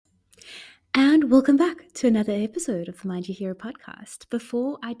And welcome back to another episode of the Mind Your Hero podcast.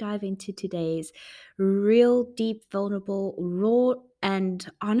 Before I dive into today's real, deep, vulnerable, raw, and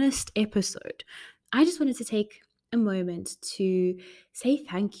honest episode, I just wanted to take a moment to say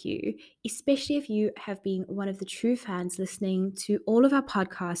thank you, especially if you have been one of the true fans listening to all of our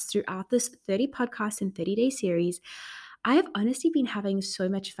podcasts throughout this 30 podcast and 30-day series. I have honestly been having so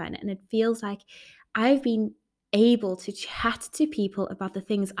much fun, and it feels like I've been able to chat to people about the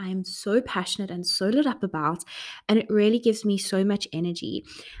things I am so passionate and so lit up about, and it really gives me so much energy.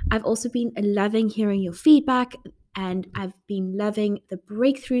 I've also been loving hearing your feedback, and I've been loving the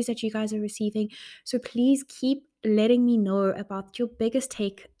breakthroughs that you guys are receiving. So please keep letting me know about your biggest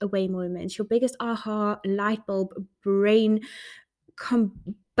takeaway moments, your biggest aha, light bulb, brain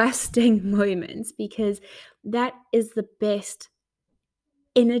combusting moments, because that is the best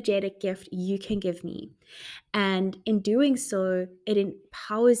energetic gift you can give me. And in doing so, it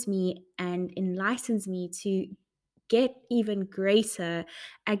empowers me and enlightens me to get even greater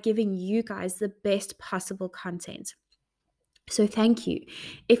at giving you guys the best possible content. So, thank you.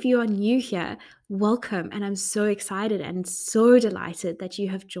 If you are new here, welcome. And I'm so excited and so delighted that you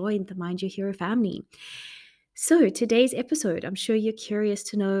have joined the Mind Your Hero family. So, today's episode, I'm sure you're curious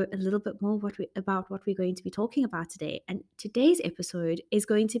to know a little bit more about what we're going to be talking about today. And today's episode is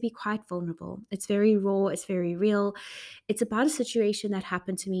going to be quite vulnerable. It's very raw, it's very real. It's about a situation that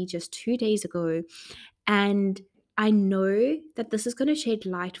happened to me just 2 days ago. And I know that this is going to shed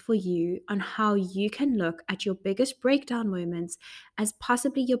light for you on how you can look at your biggest breakdown moments as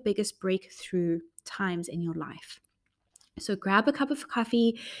possibly your biggest breakthrough times in your life. So grab a cup of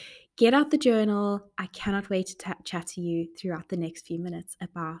coffee, get out the journal. I cannot wait to chat to you throughout the next few minutes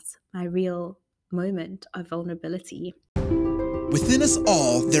about my real moment of vulnerability. Within us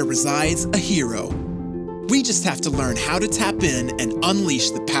all, there resides a hero. We just have to learn how to tap in and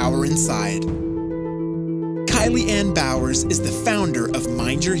unleash the power inside. Kylie Ann Bowers is the founder of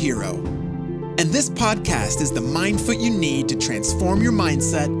Mind Your Hero. And this podcast is the mindfoot you need to transform your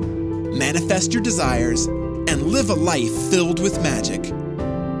mindset, manifest your desires, and live a life filled with magic.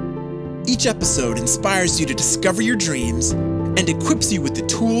 Each episode inspires you to discover your dreams and equips you with the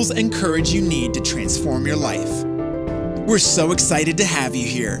tools and courage you need to transform your life. We're so excited to have you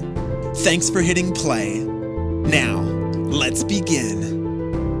here. Thanks for hitting play. Now, let's begin.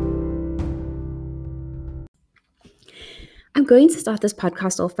 I'm going to start this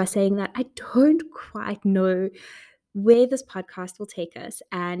podcast off by saying that I don't quite know where this podcast will take us,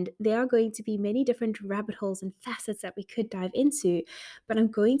 and there are going to be many different rabbit holes and facets that we could dive into, but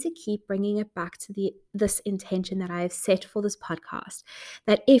I'm going to keep bringing it back to this intention that I have set for this podcast,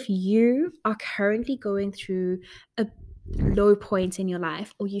 that if you are currently going through a low point in your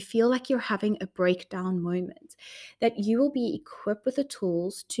life, or you feel like you're having a breakdown moment, that you will be equipped with the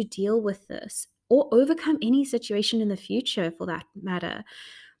tools to deal with this or overcome any situation in the future, for that matter,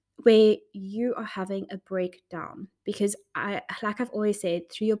 where you are having a breakdown. Because like I've always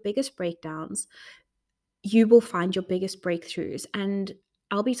said, through your biggest breakdowns, you will find your biggest breakthroughs. And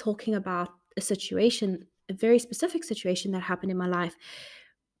I'll be talking about a very specific situation that happened in my life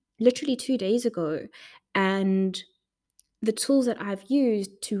literally 2 days ago. And the tools that I've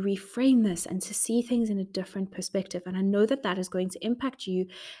used to reframe this and to see things in a different perspective. And I know that that is going to impact you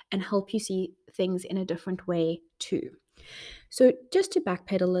and help you see things in a different way too. So, just to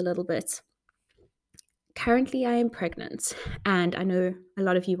backpedal a little bit, currently I am pregnant. And I know a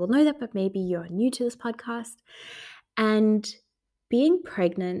lot of you will know that, but maybe you're new to this podcast. And being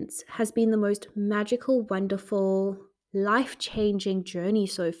pregnant has been the most magical, wonderful, life-changing journey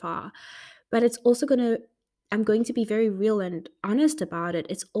so far. But I'm going to be very real and honest about it.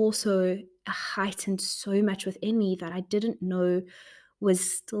 It's also heightened so much within me that I didn't know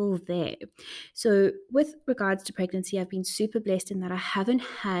was still there. So, with regards to pregnancy, I've been super blessed in that I haven't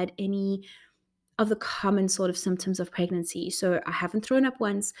had any of the common sort of symptoms of pregnancy. So I haven't thrown up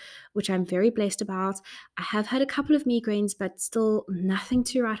once, which I'm very blessed about. I have had a couple of migraines, but still nothing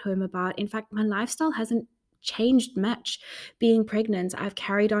to write home about. In fact, my lifestyle hasn't changed much being pregnant. I've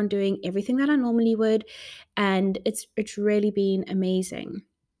carried on doing everything that I normally would, and it's really been amazing.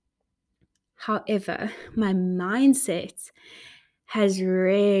 However, my mindset has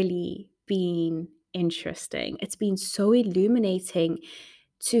really been interesting. It's been so illuminating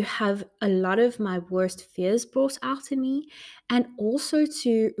to have a lot of my worst fears brought out in me, and also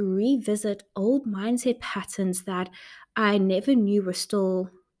to revisit old mindset patterns that I never knew were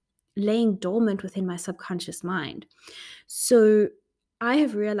still laying dormant within my subconscious mind. So I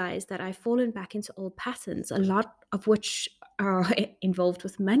have realized that I've fallen back into old patterns, a lot of which are involved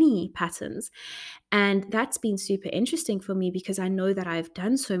with money patterns. And that's been super interesting for me because I know that I've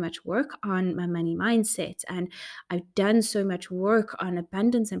done so much work on my money mindset and I've done so much work on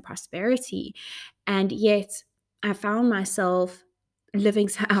abundance and prosperity. And yet I found myself living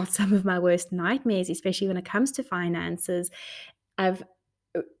out some of my worst nightmares, especially when it comes to finances. I've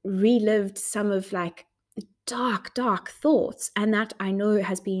relived some of like dark thoughts, and that I know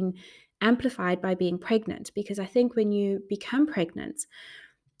has been amplified by being pregnant, because I think when you become pregnant,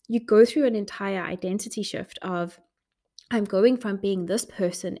 you go through an entire identity shift of, I'm going from being this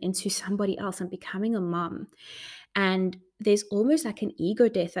person into somebody else and becoming a mom. And there's almost like an ego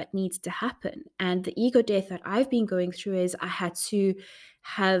death that needs to happen. And the ego death that I've been going through is I had to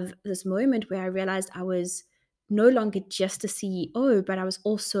have this moment where I realized I was no longer just a CEO, but I was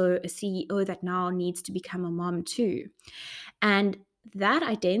also a CEO that now needs to become a mom too. And that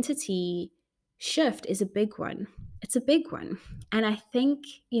identity shift is a big one. It's a big one. And I think,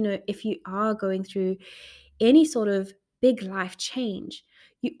 if you are going through any sort of big life change,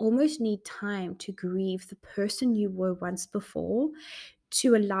 you almost need time to grieve the person you were once before,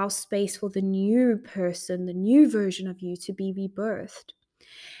 to allow space for the new person, the new version of you to be rebirthed.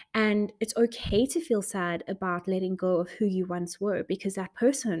 And it's okay to feel sad about letting go of who you once were, because that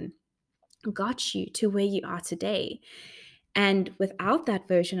person got you to where you are today. And without that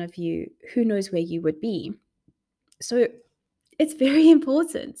version of you, who knows where you would be? So it's very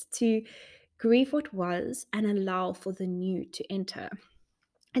important to grieve what was and allow for the new to enter.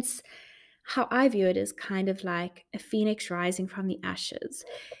 It's how I view it, as kind of like a phoenix rising from the ashes.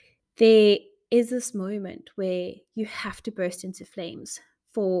 There is this moment where you have to burst into flames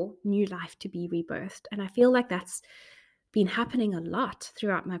for new life to be rebirthed. And I feel like that's been happening a lot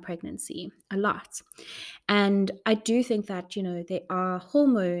throughout my pregnancy, a lot. And I do think that, there are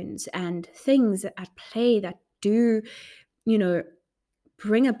hormones and things at play that do, you know,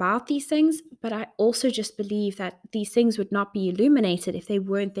 bring about these things, but I also just believe that these things would not be illuminated if they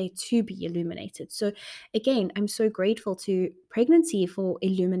weren't there to be illuminated. So again, I'm so grateful to pregnancy for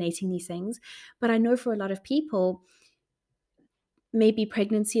illuminating these things, but I know for a lot of people, maybe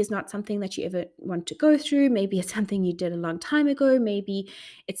pregnancy is not something that you ever want to go through. Maybe it's something you did a long time ago. Maybe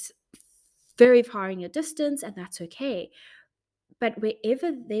it's very far in your distance, and that's okay. But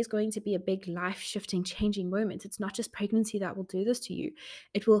wherever there's going to be a big life shifting, changing moment, it's not just pregnancy that will do this to you.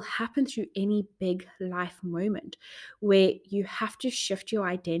 It will happen through any big life moment where you have to shift your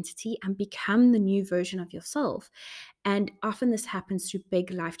identity and become the new version of yourself. And often this happens through big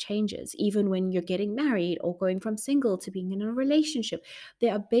life changes, even when you're getting married or going from single to being in a relationship.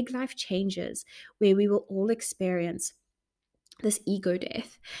 There are big life changes where we will all experience this ego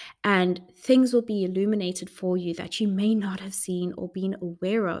death, and things will be illuminated for you that you may not have seen or been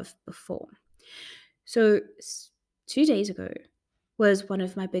aware of before. So 2 days ago was one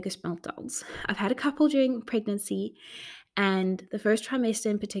of my biggest meltdowns. I've had a couple during pregnancy, and the first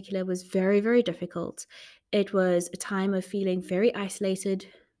trimester in particular was very, very difficult. It was a time of feeling very isolated,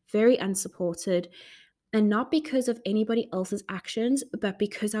 very unsupported, and not because of anybody else's actions, but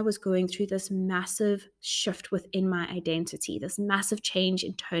because I was going through this massive shift within my identity, this massive change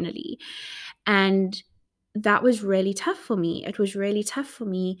internally. And that was really tough for me. It was really tough for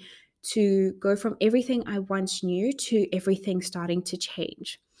me to go from everything I once knew to everything starting to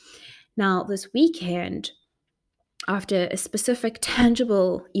change. Now, this weekend, after a specific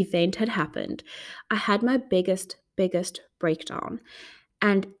tangible event had happened, I had my biggest breakdown.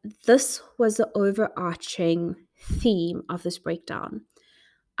 And this was the overarching theme of this breakdown.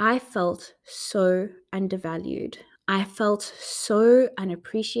 I felt so undervalued. I felt so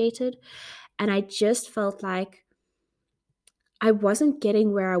unappreciated. And I just felt like I wasn't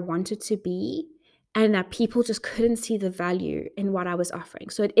getting where I wanted to be, and that people just couldn't see the value in what I was offering.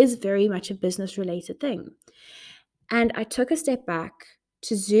 So it is very much a business related thing. And I took a step back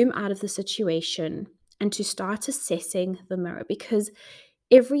to zoom out of the situation and to start assessing the mirror, because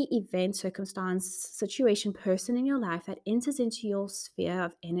every event, circumstance, situation, person in your life that enters into your sphere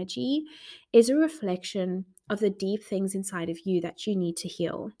of energy is a reflection of the deep things inside of you that you need to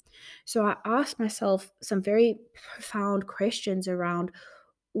heal. So I asked myself some very profound questions around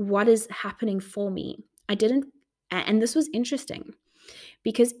what is happening for me. I didn't, and this was interesting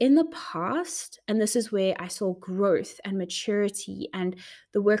because in the past, and this is where I saw growth and maturity and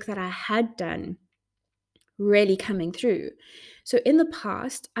the work that I had done really coming through. So in the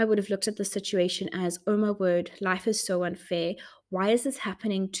past, I would have looked at the situation as, oh my word, life is so unfair. Why is this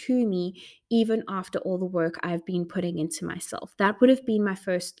happening to me even after all the work I've been putting into myself? That would have been my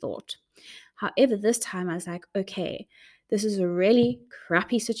first thought. However, this time I was like, okay, This is a really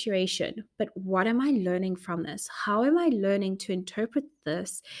crappy situation, but what am I learning from this? How am I learning to interpret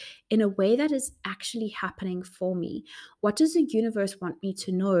this in a way that is actually happening for me? What does the universe want me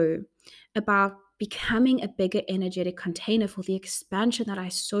to know about becoming a bigger energetic container for the expansion that I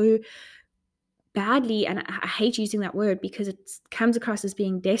so badly, and I hate using that word because it comes across as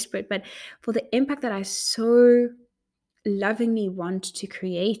being desperate, but for the impact that I so lovingly want to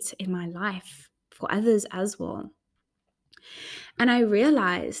create in my life for others as well. And I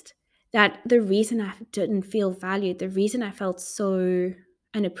realized that the reason I didn't feel valued, the reason I felt so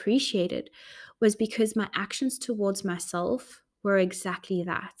unappreciated, was because my actions towards myself were exactly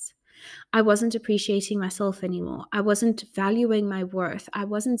that. I wasn't appreciating myself anymore. I wasn't valuing my worth. I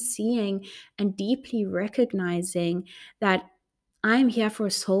wasn't seeing and deeply recognizing that I'm here for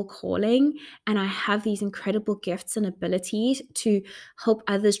a soul calling and I have these incredible gifts and abilities to help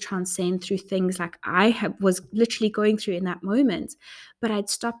others transcend through things like was literally going through in that moment. But I'd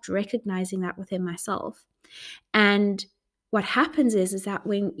stopped recognizing that within myself. And what happens is that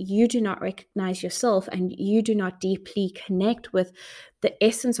when you do not recognize yourself and you do not deeply connect with the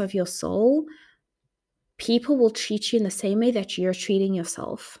essence of your soul, people will treat you in the same way that you're treating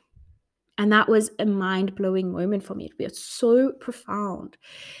yourself. And that was a mind-blowing moment for me. It was so profound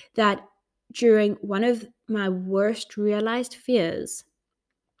that during one of my worst realized fears,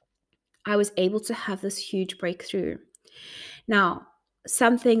 I was able to have this huge breakthrough. Now,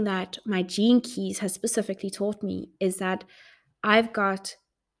 something that my Gene Keys has specifically taught me is that I've got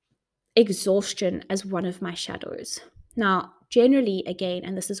exhaustion as one of my shadows. Now, generally, again,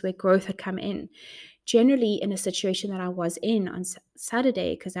 and this is where growth had come in, generally in a situation that I was in on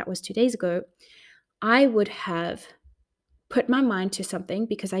Saturday, because that was 2 days ago, I would have put my mind to something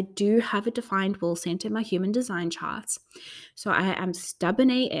because I do have a defined will center in my human design charts. So I am stubborn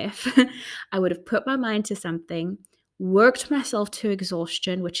AF. I would have put my mind to something, worked myself to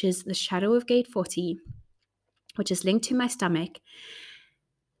exhaustion, which is the shadow of gate 40, which is linked to my stomach,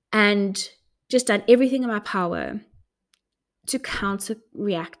 and just done everything in my power to counter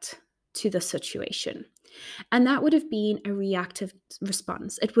react to the situation. And that would have been a reactive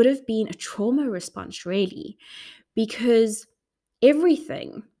response. It would have been a trauma response, really, because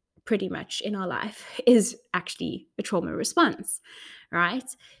everything pretty much in our life is actually a trauma response, right?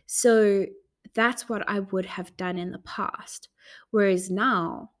 So that's what I would have done in the past. Whereas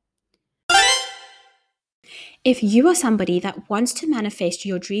now, if you are somebody that wants to manifest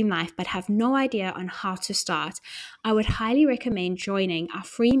your dream life but have no idea on how to start, I would highly recommend joining our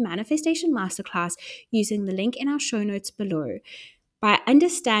free manifestation masterclass using the link in our show notes below. By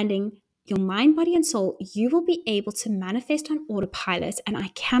understanding your mind, body, and soul, you will be able to manifest on autopilot. And I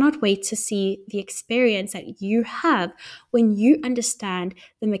cannot wait to see the experience that you have when you understand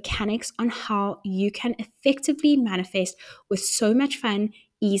the mechanics on how you can effectively manifest with so much fun,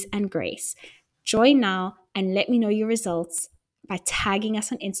 ease, and grace. Join now and let me know your results by tagging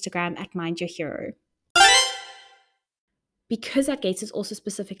us on Instagram at Mind Your Hero. Because that gate is also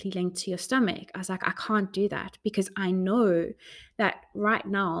specifically linked to your stomach, I was like, I can't do that because I know that right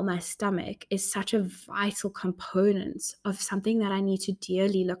now my stomach is such a vital component of something that I need to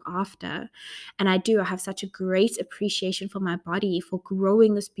dearly look after. And I have such a great appreciation for my body for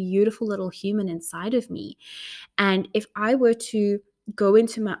growing this beautiful little human inside of me. And if I were to go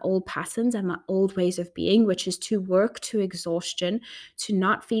into my old patterns and my old ways of being, which is to work to exhaustion, to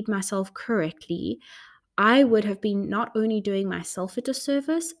not feed myself correctly, I would have been not only doing myself a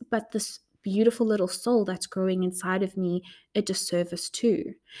disservice, but this beautiful little soul that's growing inside of me a disservice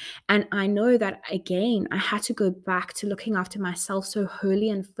too. And I know that, again, I had to go back to looking after myself so wholly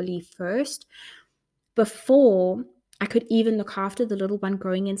and fully first before I could even look after the little one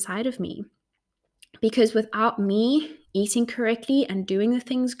growing inside of me. Because without me eating correctly and doing the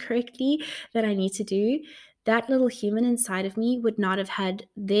things correctly that I need to do, that little human inside of me would not have had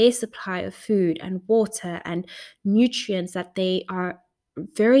their supply of food and water and nutrients that they are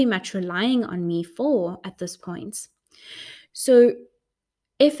very much relying on me for at this point. So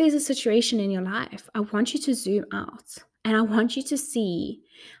if there's a situation in your life, I want you to zoom out and I want you to see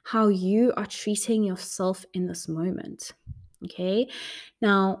how you are treating yourself in this moment. Okay.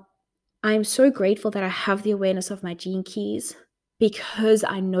 Now, I'm so grateful that I have the awareness of my Gene Keys because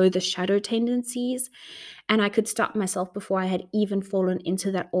I know the shadow tendencies and I could stop myself before I had even fallen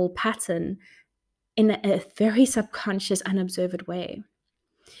into that old pattern in a very subconscious, unobserved way.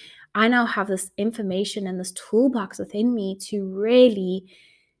 I now have this information and this toolbox within me to really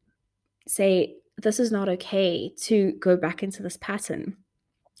say, this is not okay to go back into this pattern,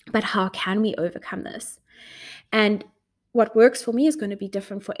 but how can we overcome this? And what works for me is going to be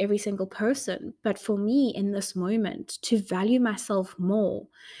different for every single person. But for me in this moment, to value myself more,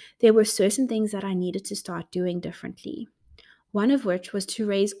 there were certain things that I needed to start doing differently. One of which was to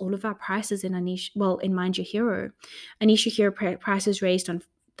raise all of our prices in in Mind Your Hero. Anisha Hero prices raised on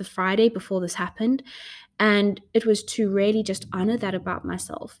the Friday before this happened. And it was to really just honor that about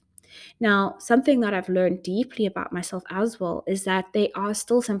myself. Now, something that I've learned deeply about myself as well is that there are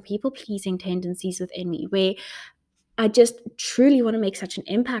still some people pleasing tendencies within me where I just truly want to make such an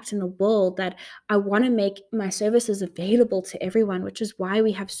impact in the world that I want to make my services available to everyone, which is why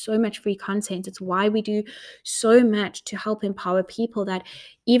we have so much free content. It's why we do so much to help empower people that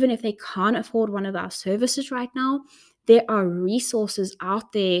even if they can't afford one of our services right now, there are resources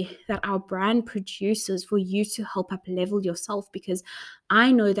out there that our brand produces for you to help up level yourself. Because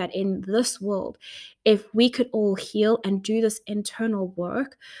I know that in this world, if we could all heal and do this internal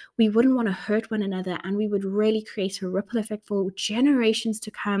work, we wouldn't want to hurt one another, and we would really create a ripple effect for generations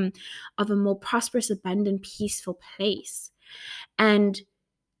to come of a more prosperous, abundant, peaceful place. And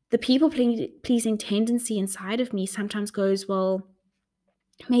the people pleasing tendency inside of me sometimes goes, well,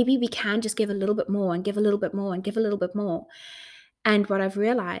 maybe we can just give a little bit more and give a little bit more and give a little bit more. And what I've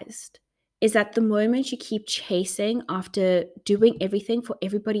realized is that the moment you keep chasing after doing everything for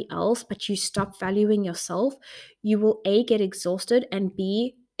everybody else, but you stop valuing yourself, you will A, get exhausted, and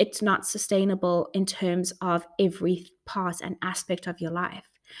B, it's not sustainable in terms of every part and aspect of your life.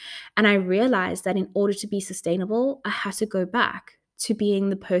 And I realized that in order to be sustainable, I had to go back to being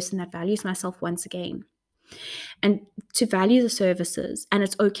the person that values myself once again, and to value the services. And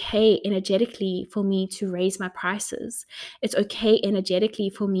it's okay energetically for me to raise my prices. It's okay energetically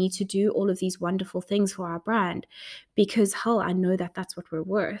for me to do all of these wonderful things for our brand, because hell, I know that that's what we're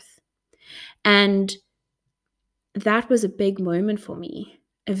worth. And that was a big moment for me,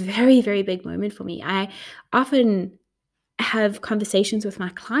 a very, very big moment for me. I often have conversations with my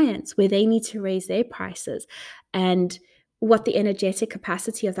clients where they need to raise their prices and what the energetic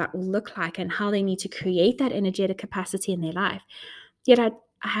capacity of that will look like and how they need to create that energetic capacity in their life. Yet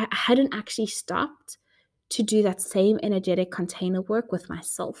I hadn't actually stopped to do that same energetic container work with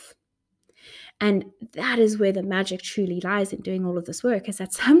myself. And that is where the magic truly lies in doing all of this work, is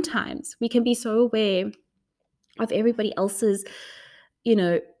that sometimes we can be so aware of everybody else's,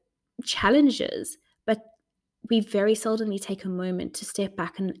 challenges, but we very seldomly take a moment to step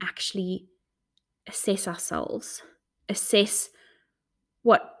back and actually assess ourselves, assess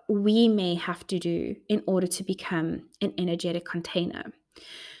what we may have to do in order to become an energetic container.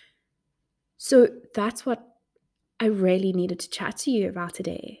 So that's what I really needed to chat to you about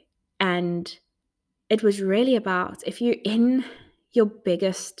today. And it was really about, if you're in your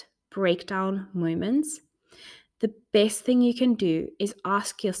biggest breakdown moments, the best thing you can do is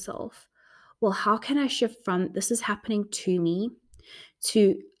ask yourself, well, how can I shift from this is happening to me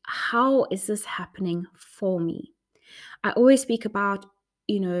to how is this happening for me? I always speak about,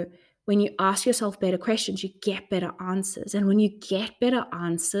 when you ask yourself better questions, you get better answers. And when you get better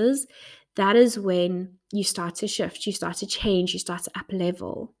answers, that is when you start to shift, you start to change, you start to up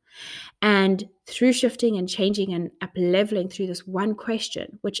level. And through shifting and changing and up leveling through this one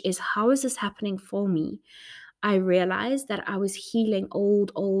question, which is, how is this happening for me? I realized that I was healing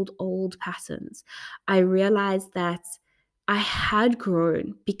old patterns. I realized that I had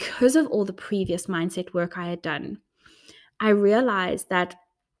grown because of all the previous mindset work I had done. I realized that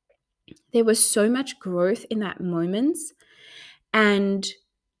there was so much growth in that moment, and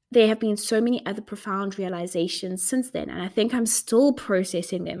there have been so many other profound realizations since then, and I think I'm still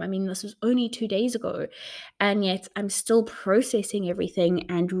processing them. I mean, this was only 2 days ago, and yet I'm still processing everything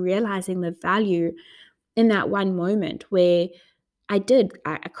and realizing the value in that one moment where I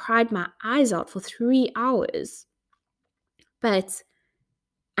cried my eyes out for 3 hours. But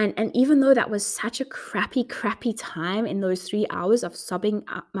and even though that was such a crappy time in those 3 hours of sobbing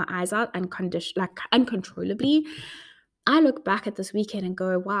my eyes out uncontrollably, I look back at this weekend and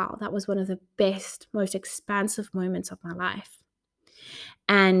go, wow, that was one of the best, most expansive moments of my life.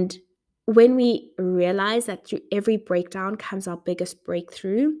 And when we realize that through every breakdown comes our biggest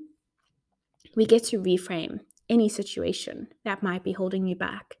breakthrough, we get to reframe any situation that might be holding you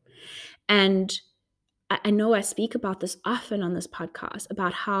back. And I know I speak about this often on this podcast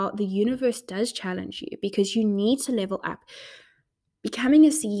about how the universe does challenge you because you need to level up. Becoming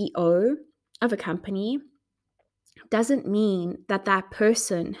a CEO of a company doesn't mean that that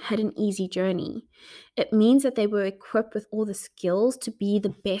person had an easy journey. It means that they were equipped with all the skills to be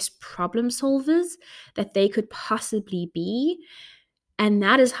the best problem solvers that they could possibly be. And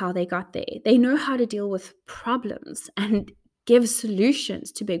that is how they got there. They know how to deal with problems and give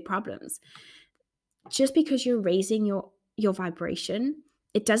solutions to big problems. Just because you're raising your your vibration,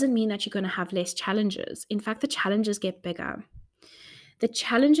 it doesn't mean that you're going to have less challenges. In fact, the challenges get bigger. The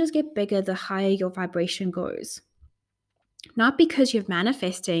challenges get bigger the higher your vibration goes. Not because you're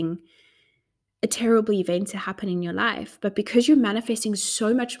manifesting a terrible event to happen in your life, but because you're manifesting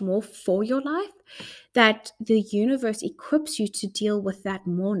so much more for your life that the universe equips you to deal with that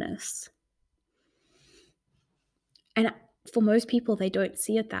moreness. And for most people, they don't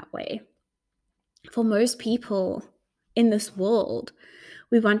see it that way. For most people in this world,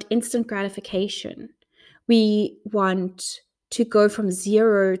 we want instant gratification. We want to go from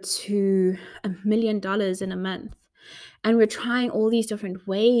 0 to $1 million in a month. And we're trying all these different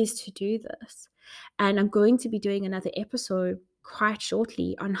ways to do this. And I'm going to be doing another episode quite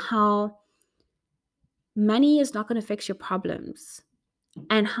shortly on how money is not going to fix your problems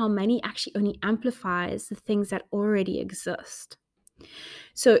and how money actually only amplifies the things that already exist.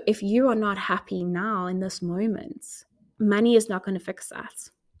 So if you are not happy now in this moment, money is not going to fix that.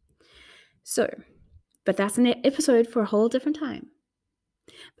 So, but that's an episode for a whole different time.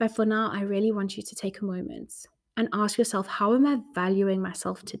 But for now, I really want you to take a moment and ask yourself, how am I valuing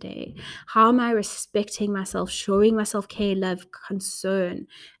myself today? How am I respecting myself, showing myself care, love, concern,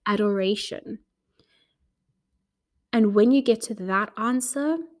 adoration? And when you get to that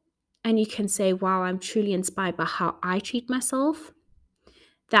answer and you can say, wow, I'm truly inspired by how I treat myself,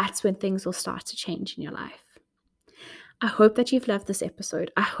 that's when things will start to change in your life. I hope that you've loved this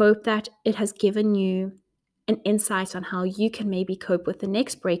episode. I hope that it has given you an insight on how you can maybe cope with the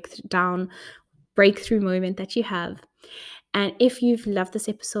next breakthrough moment that you have. And if you've loved this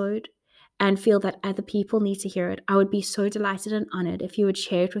episode and feel that other people need to hear it, I would be so delighted and honored if you would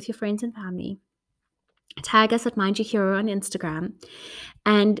share it with your friends and family. Tag us at Mind Your Hero on Instagram.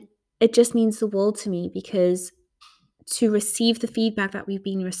 And it just means the world to me, because to receive the feedback that we've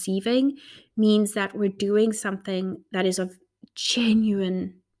been receiving means that we're doing something that is of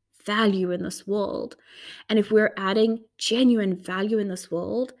genuine value in this world. And if we're adding genuine value in this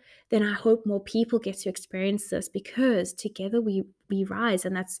world, then I hope more people get to experience this, because together we rise.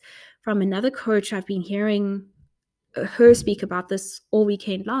 And that's from another coach. I've been hearing her speak about this all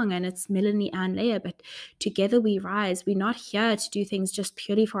weekend long, and it's Melanie Ann Leah. But together we rise. We're not here to do things just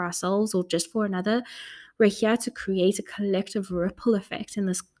purely for ourselves or just for another. We're here to create a collective ripple effect in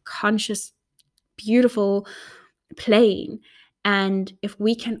this conscious, beautiful plane. And if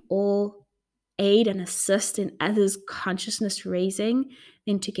we can all aid and assist in others' consciousness raising,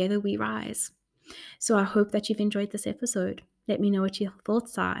 then together we rise. So I hope that you've enjoyed this episode. Let me know what your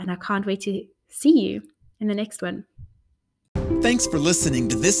thoughts are, and I can't wait to see you in the next one. Thanks for listening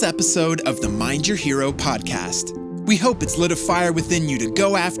to this episode of the Mind Your Hero podcast. We hope it's lit a fire within you to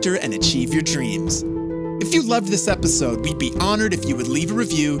go after and achieve your dreams. If you loved this episode, we'd be honored if you would leave a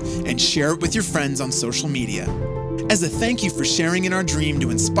review and share it with your friends on social media. As a thank you for sharing in our dream to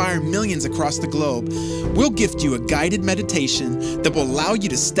inspire millions across the globe, we'll gift you a guided meditation that will allow you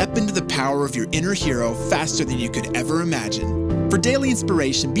to step into the power of your inner hero faster than you could ever imagine. For daily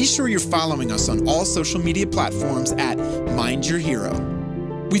inspiration, be sure you're following us on all social media platforms at Mind Your Hero.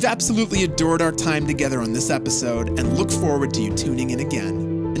 We've absolutely adored our time together on this episode and look forward to you tuning in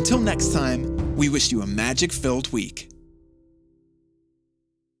again. Until next time, we wish you a magic-filled week.